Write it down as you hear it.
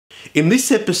In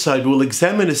this episode, we'll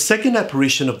examine a second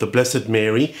apparition of the Blessed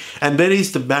Mary, and that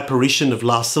is the apparition of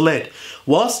La Salette.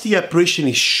 Whilst the apparition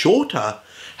is shorter,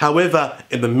 however,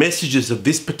 the messages of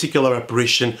this particular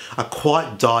apparition are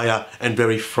quite dire and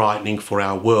very frightening for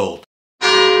our world.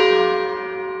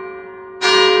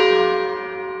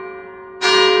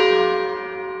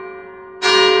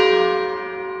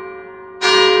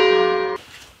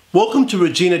 Welcome to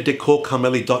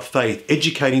regina.decor.carmeli.faith,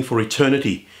 educating for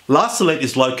eternity. La Salette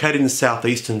is located in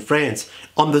southeastern France.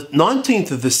 On the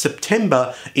 19th of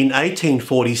September in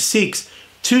 1846,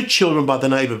 two children by the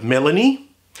name of Mélanie,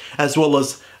 as well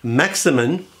as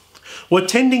Maximin, were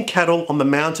tending cattle on the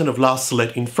mountain of La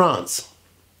Salette in France.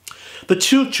 The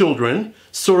two children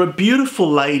saw a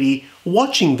beautiful lady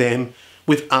watching them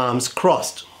with arms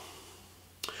crossed.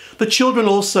 The children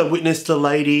also witnessed a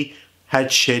lady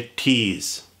had shed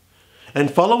tears. And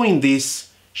following this,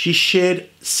 she shared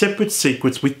separate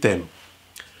secrets with them.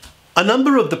 A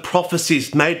number of the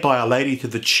prophecies made by Our Lady to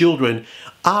the children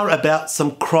are about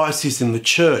some crises in the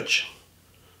church.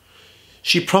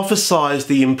 She prophesied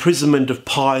the imprisonment of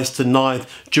Pius IX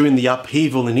during the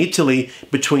upheaval in Italy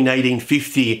between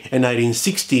 1850 and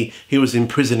 1860. He was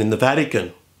imprisoned in the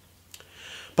Vatican.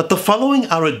 But the following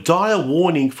are a dire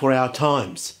warning for our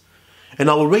times. And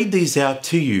I will read these out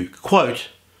to you. Quote,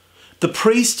 "The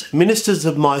priest, ministers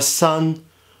of my son,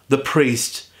 the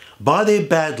priest, by their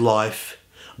bad life,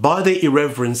 by their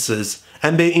irreverences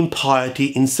and their impiety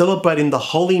in celebrating the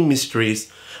holy mysteries,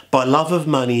 by love of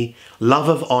money, love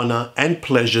of honour and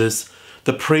pleasures,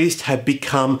 the priest have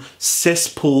become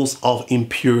cesspools of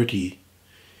impurity."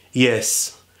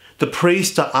 Yes, the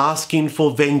priests are asking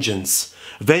for vengeance.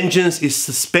 Vengeance is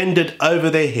suspended over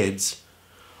their heads.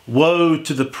 Woe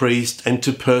to the priest and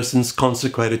to persons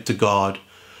consecrated to God,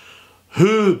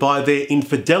 who by their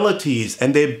infidelities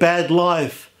and their bad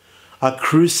life are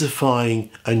crucifying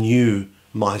anew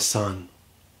my son.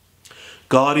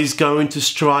 God is going to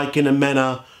strike in a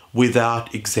manner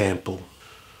without example.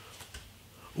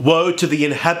 Woe to the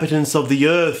inhabitants of the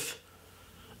earth.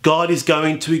 God is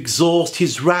going to exhaust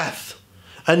his wrath,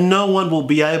 and no one will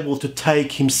be able to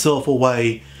take himself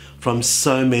away from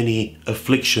so many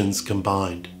afflictions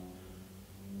combined.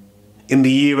 In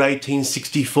the year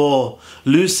 1864,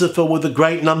 Lucifer with a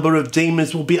great number of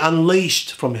demons will be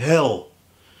unleashed from hell.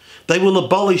 They will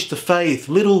abolish the faith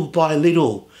little by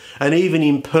little, and even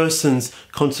in persons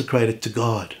consecrated to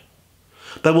God.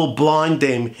 They will blind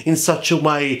them in such a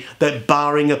way that,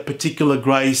 barring a particular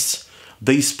grace,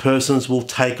 these persons will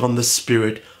take on the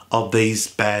spirit of these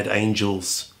bad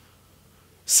angels.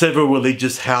 Several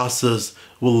religious houses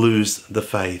will lose the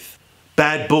faith.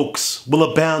 Bad books will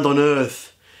abound on earth,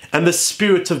 and the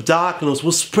spirits of darkness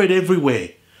will spread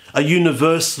everywhere, a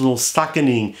universal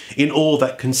slackening in all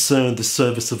that concern the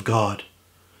service of God.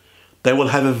 They will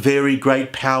have a very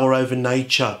great power over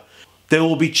nature. There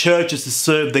will be churches to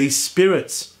serve these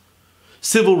spirits.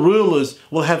 Civil rulers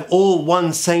will have all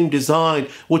one same design,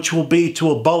 which will be to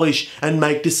abolish and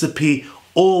make disappear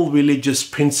all religious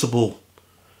principle,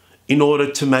 in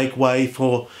order to make way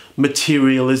for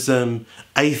materialism,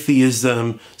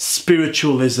 atheism,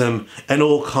 spiritualism, and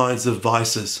all kinds of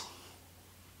vices.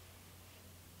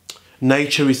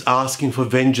 Nature is asking for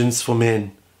vengeance for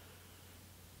men,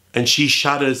 and she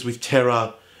shudders with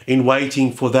terror in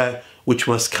waiting for that which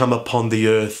must come upon the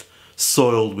earth,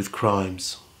 soiled with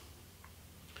crimes.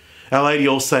 Our Lady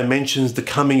also mentions the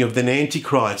coming of the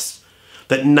Antichrist,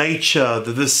 that nature,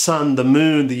 the sun, the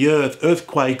moon, the earth,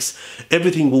 earthquakes,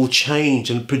 everything will change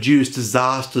and produce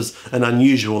disasters and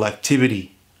unusual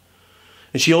activity.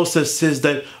 And she also says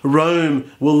that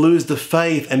Rome will lose the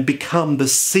faith and become the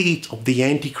seat of the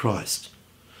Antichrist.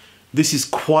 This is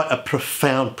quite a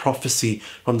profound prophecy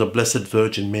from the Blessed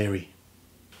Virgin Mary.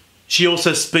 She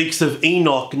also speaks of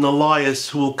Enoch and Elias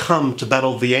who will come to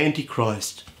battle the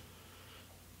Antichrist.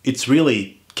 It's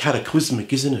really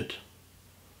cataclysmic, isn't it?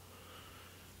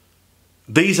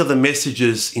 These are the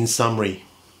messages in summary.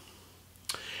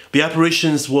 The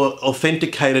apparitions were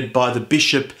authenticated by the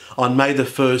bishop on May the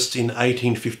 1st in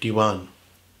 1851.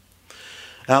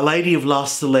 Our Lady of La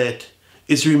Salette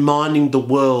is reminding the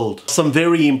world some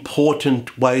very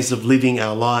important ways of living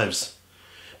our lives.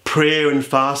 Prayer and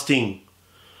fasting,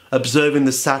 observing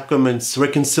the sacraments,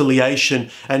 reconciliation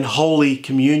and Holy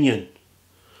Communion,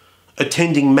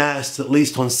 attending Mass at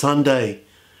least on Sunday,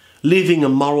 living a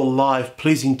moral life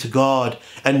pleasing to God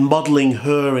and modelling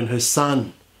her and her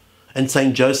son and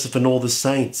Saint Joseph and all the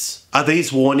saints. Are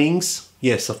these warnings?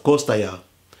 Yes, of course they are.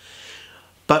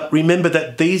 But remember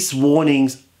that these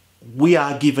warnings, we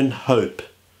are given hope,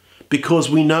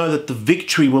 because we know that the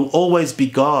victory will always be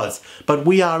God's, but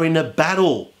we are in a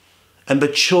battle and the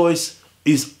choice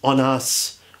is on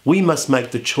us. We must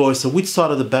make the choice of which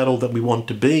side of the battle that we want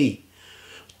to be.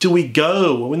 Do we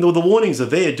go, when the warnings are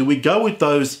there, do we go with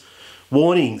those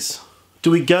warnings?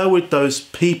 Do we go with those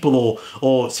people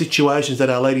or situations that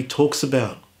Our Lady talks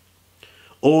about?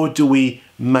 Or do we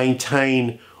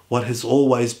maintain what has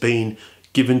always been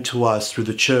given to us through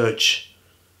the church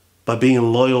by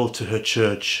being loyal to her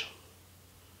church?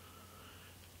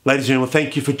 Ladies and gentlemen,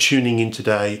 thank you for tuning in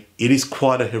today. It is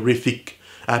quite a horrific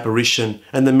apparition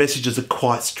and the messages are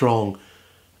quite strong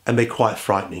and they're quite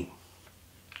frightening.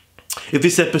 If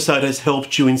this episode has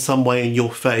helped you in some way in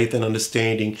your faith and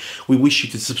understanding, we wish you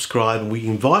to subscribe and we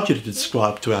invite you to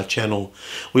subscribe to our channel.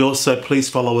 We also please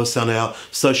follow us on our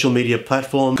social media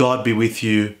platform. God be with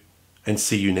you and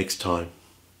see you next time.